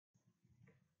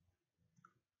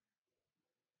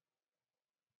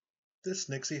This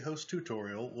NixiHost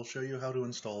tutorial will show you how to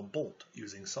install Bolt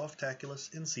using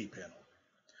Softaculous in cPanel.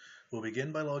 We'll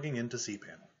begin by logging into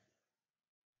cPanel.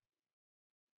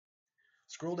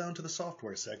 Scroll down to the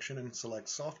Software section and select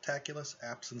Softaculous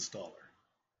Apps Installer.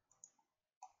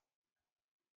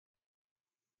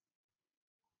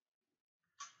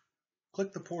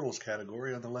 Click the Portals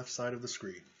category on the left side of the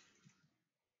screen.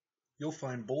 You'll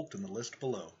find Bolt in the list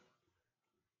below.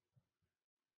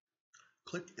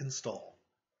 Click Install.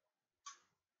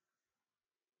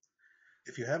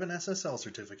 If you have an SSL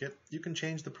certificate, you can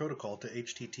change the protocol to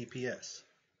HTTPS.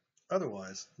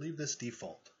 Otherwise, leave this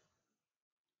default.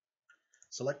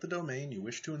 Select the domain you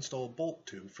wish to install Bolt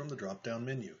to from the drop-down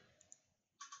menu.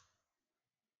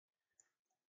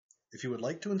 If you would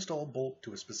like to install Bolt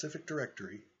to a specific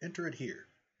directory, enter it here.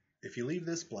 If you leave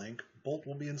this blank, Bolt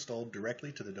will be installed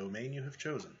directly to the domain you have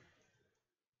chosen.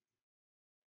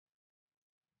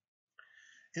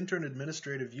 Enter an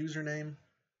administrative username,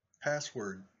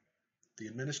 password, the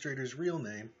administrator's real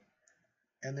name,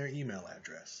 and their email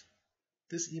address.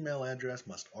 This email address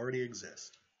must already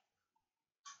exist.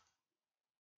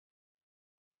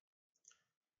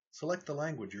 Select the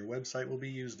language your website will be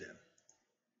used in.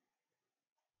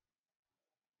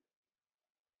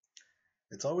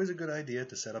 It's always a good idea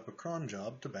to set up a cron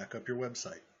job to back up your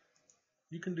website.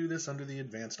 You can do this under the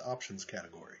Advanced Options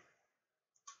category.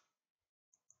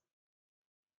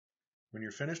 When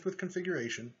you're finished with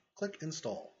configuration, click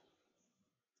Install.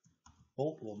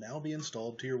 Bolt will now be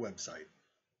installed to your website.